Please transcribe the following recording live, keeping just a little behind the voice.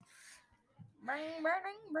Hi.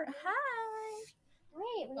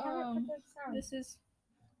 Wait, we haven't put the sound. This is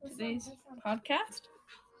today's podcast.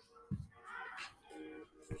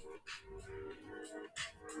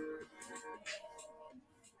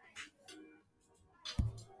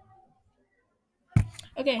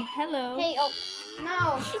 Okay, hello. Hey, oh,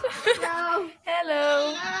 no.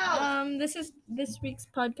 Hello. No. This is this week's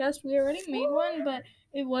podcast. We already made one, but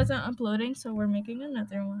it wasn't uploading, so we're making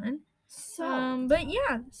another one. But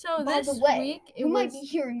yeah, so By this the way, week it you was. might be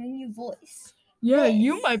hearing a new voice. Yeah, This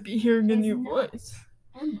you might be hearing a is new not voice.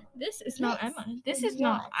 Emma. This is not This Emma. This is is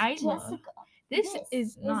not Isla. Jessica. This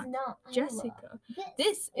is not Isla. Jessica. This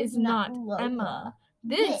This is not Lola. Emma.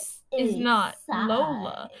 This is not Sai.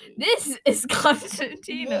 Lola. This is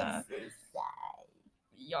Constantina. This is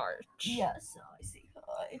Sai. Yarch. Yes, I say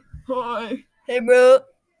hi. Hi. Hey, bro.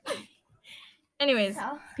 Anyways,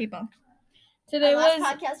 So, people. Today our last was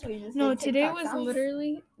podcast we just no. did Today TikTok was songs.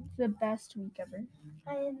 literally the best week ever.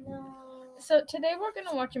 I know. So today we're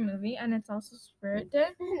gonna watch a movie, and it's also Spirit Day.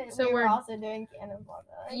 So we were we're- also doing Cannonball.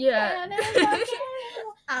 Yeah.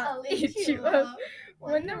 I'll eat you up.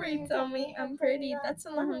 When the rain tell me I'm pretty, that's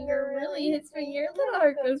when the hunger really hits me. Your little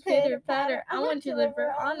heart goes pitter patter. I want your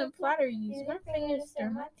liver on a platter. Use my fingers, stir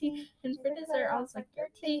my teeth, and for dessert I'll suck your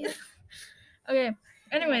teeth. Okay.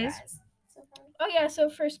 Anyways, oh yeah. So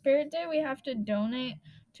for Spirit Day, we have to donate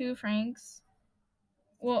 2 francs.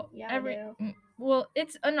 Well, Yeah, I do. well,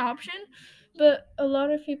 it's an option, but a lot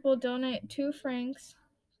of people donate 2 francs.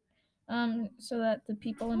 So that the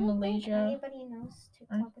people in Malaysia. Anybody knows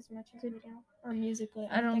TikTok as much as we do, or Musically?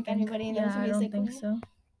 I don't think anybody knows I Musically. don't think so.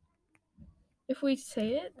 If we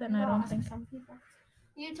say it, then I don't think. Some people.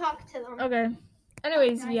 You talk to them. Okay.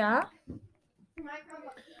 Anyways, yeah.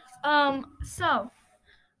 So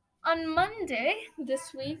on Monday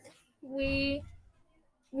this week, we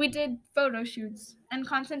did photo shoots, and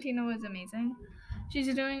Constantina was amazing.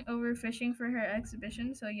 She's doing overfishing for her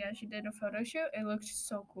exhibition, so yeah, she did a photo shoot. It looked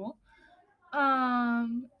so cool.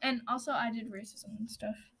 And also I did racism and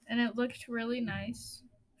stuff, and it looked really nice.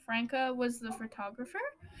 Franca was the photographer,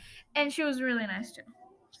 and she was really nice too.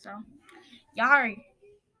 So, yari.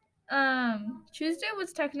 Tuesday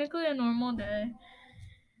was technically a normal day.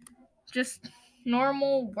 Just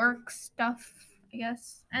normal work stuff, I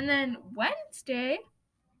guess. And then Wednesday,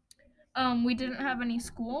 we didn't have any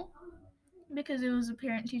school because it was a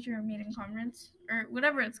parent-teacher meeting conference, or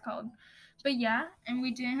whatever it's called. But yeah, and we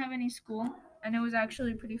didn't have any school, and it was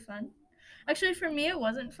actually pretty fun. Actually, for me, it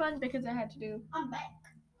wasn't fun because I had to do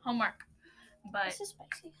homework. But, This is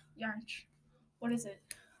spicy. Yarch, what is it?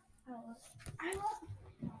 I love.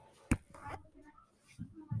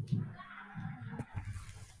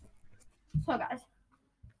 So guys,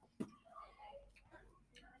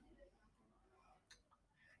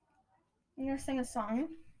 I'm gonna sing a song.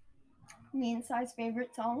 Me and Sai's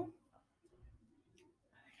favorite song.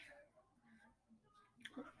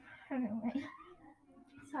 Anyway,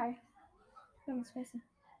 sorry, that was spicy.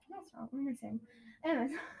 That's wrong. I'm gonna sing.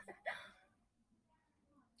 Anyways,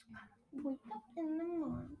 wake up in the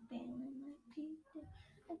morning feeling like Peter.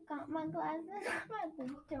 I got my glasses at the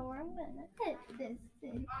door. I'm gonna hit this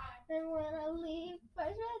city. And when I leave,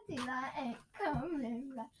 brush my teeth. I ain't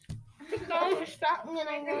coming back. Don't stop. When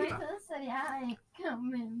I go to the city, I ain't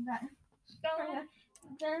coming back.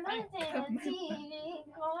 Then I take the TV,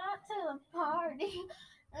 go out to the party.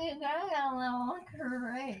 You gotta get a little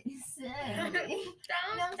crazy.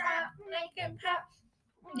 Don't stop, make it pop.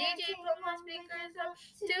 DJ, put my speakers up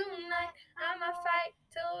tonight. I'ma fight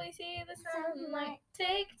till we see the sunlight.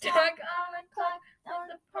 Tick-tock on the clock, till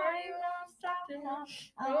the party won't stop.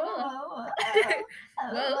 Whoa.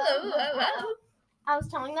 I was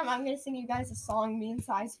telling them I'm gonna sing you guys a song, me and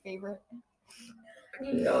Sai's favorite.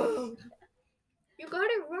 No. You got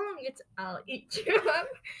it wrong. It's I'll eat you up.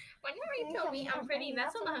 Whenever you tell me I'm pretty,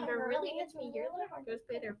 that's when the hunger really hits me. Your little heart goes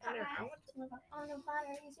pitter patter. I want to live up on the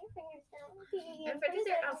butter, use your fingers down the pee. and for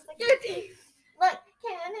dessert, I'll suck your teeth. Like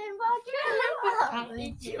cannonball, I'll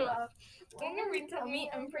eat you up. Whenever you tell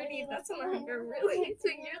me I'm pretty, that's when the hunger really hits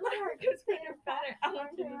me. Your little heart goes pitter patter. I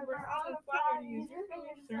want to live on the butter. Use your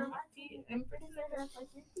fingers down my teeth. And for dessert, I'll suck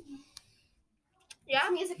your teeth.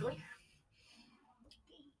 Yeah? Musically.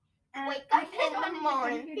 Wake up in the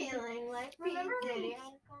morning feeling like P. Diddy.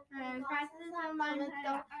 Prices on my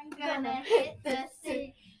door, gonna hit the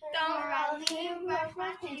city. Don't I leave, brush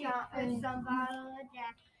my teeth off with some bottle of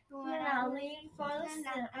Jack. When I leave for the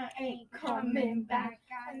sun, I ain't coming back.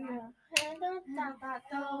 I know. And don't stop, I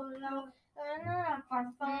go low. And I'm far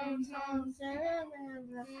from home.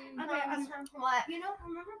 What? You know,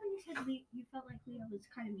 remember when you said you felt like Leo was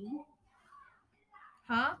kind of mean?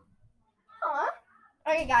 Huh? Huh?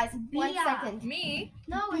 Okay, guys, 1 Bia. second. Me?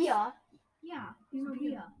 No, Bia. yeah, you know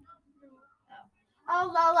Bia.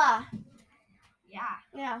 Oh, Lola. Yeah,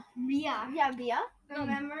 Yeah. Bia. Yeah, Bia.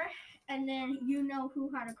 Remember? And then you know who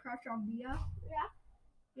had a crush on Bia?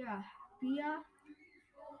 Yeah, Bia.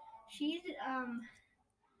 She's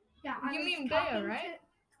Yeah. I You was mean talking Bea, right?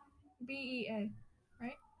 BEA.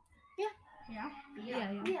 Yeah.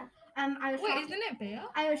 Bia. Yeah. I was Wait, talking. isn't it Bea?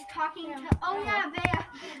 I was talking to. Oh yeah, Bea.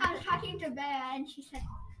 I was talking to Bea, and she said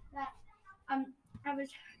that I was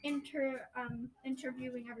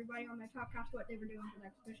interviewing everybody on my podcast what they were doing for the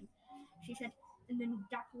exhibition. She said, and then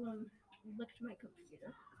Declan licked my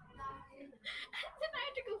computer. Then I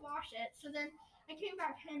had to go wash it. So then I came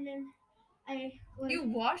back and then I was You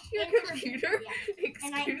washed your computer? yeah.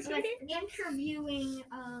 And I Excuse was me? interviewing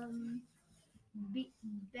Bea.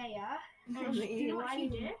 And you know what she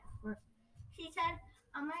did? She said,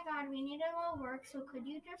 "Oh my God, we need to go work. So could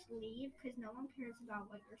you just leave? Because no one cares about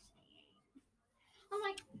what you're saying." I'm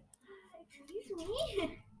like, "Excuse me,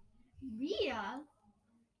 Bea."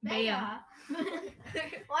 Bea.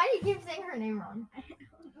 Why do you keep saying her name wrong?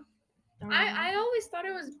 I always thought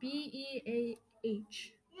it was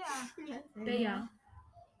BEAH. Yeah. Bea.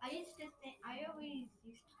 I used to think. I always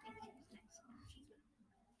used to think she was next to me.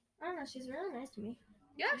 I don't know. She's really nice to me.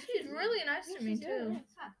 Yeah, she's really nice to me she's really too.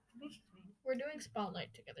 nice. We're doing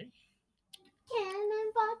Spotlight together.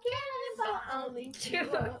 Cannonball, cannonball, only two.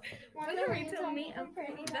 When the retail meet I'm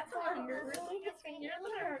pretty, that's a wonder. Really good finger, the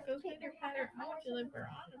heart goes with your pattern. I want you to live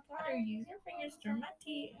on the platter. Use your fingers, stir my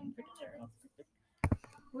tea, and pretty girls.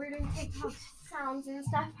 We're doing TikTok sounds and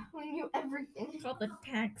stuff. We knew everything. It's called the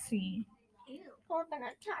taxi. Pull up in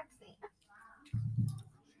a taxi.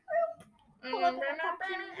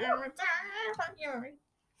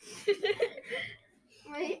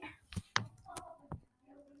 Wait,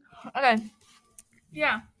 Okay.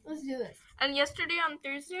 Yeah. let's do this. And yesterday on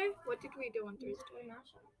Thursday, what did we do on Thursday?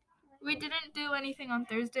 We didn't do anything on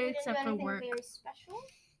Thursday except for work. Very special.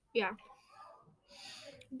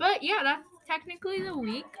 But yeah, that's technically the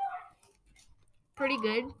week. Pretty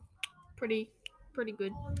good. Pretty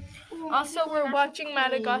good. Also, we're watching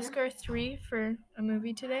Madagascar 3 for a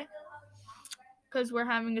movie today. Because we're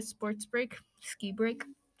having a sports break. Ski break.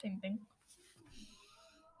 Same thing.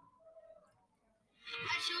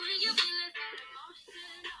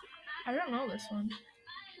 I don't know this one.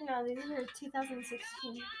 No, these are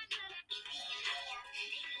 2016.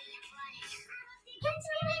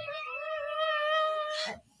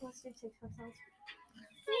 Let's do TikTok sounds.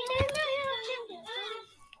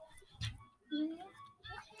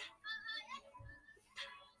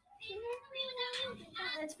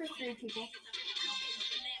 That's for 3 people.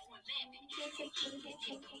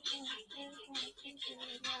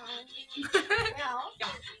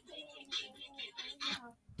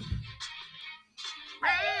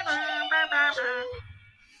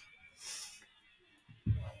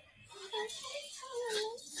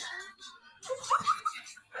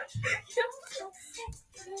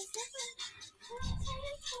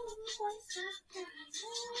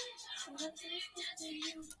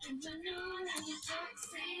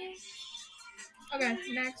 Okay,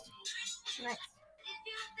 next.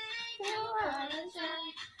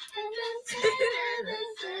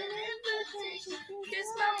 Kiss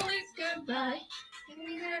my lips goodbye. Give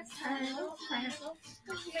me that title.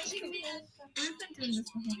 We've been doing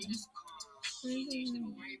this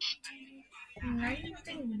one.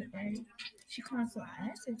 She calls her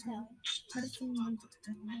ass and tell how to sing music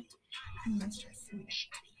to her. And that's just sweet.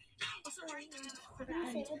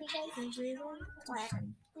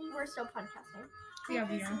 We're still podcasting. Yeah,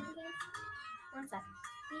 we are. 1 sec.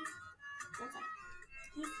 Please. 1 sec.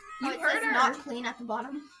 You Oh, it heard says her. not clean at the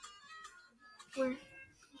bottom. Where?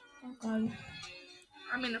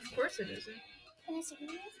 I mean, of course it isn't. Can I see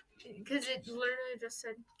this? Because it literally just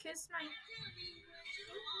said, kiss my...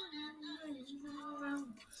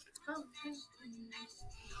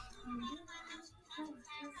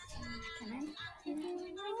 Can I?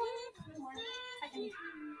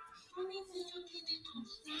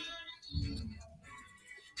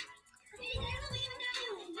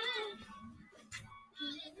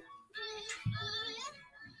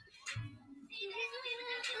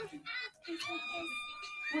 1 second.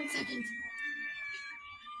 One second.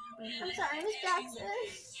 I'm sorry, Miss Jackson.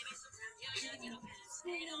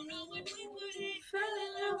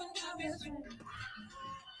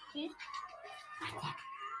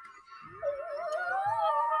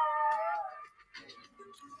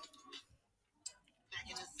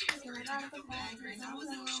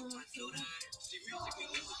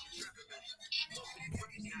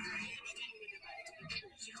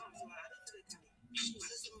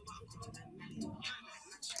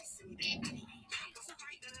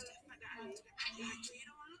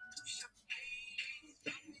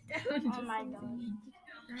 Oh my gosh.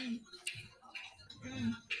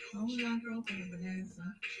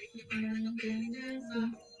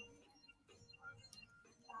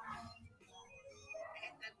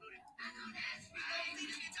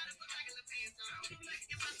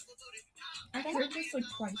 I've heard this like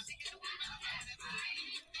twice.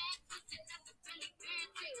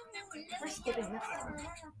 We're skipping this one.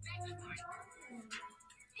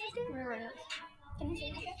 Can you see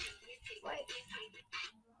it? Wait.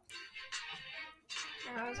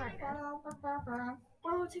 No, those aren't good.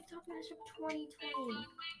 Oh, TikTok Mashup 2020.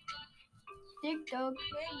 Dig dug.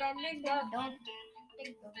 Dig dog.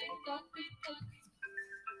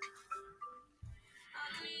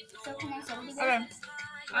 So can I say it again?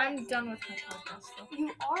 Okay, I'm done with my podcast though.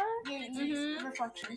 You are? Mhm. Reflection.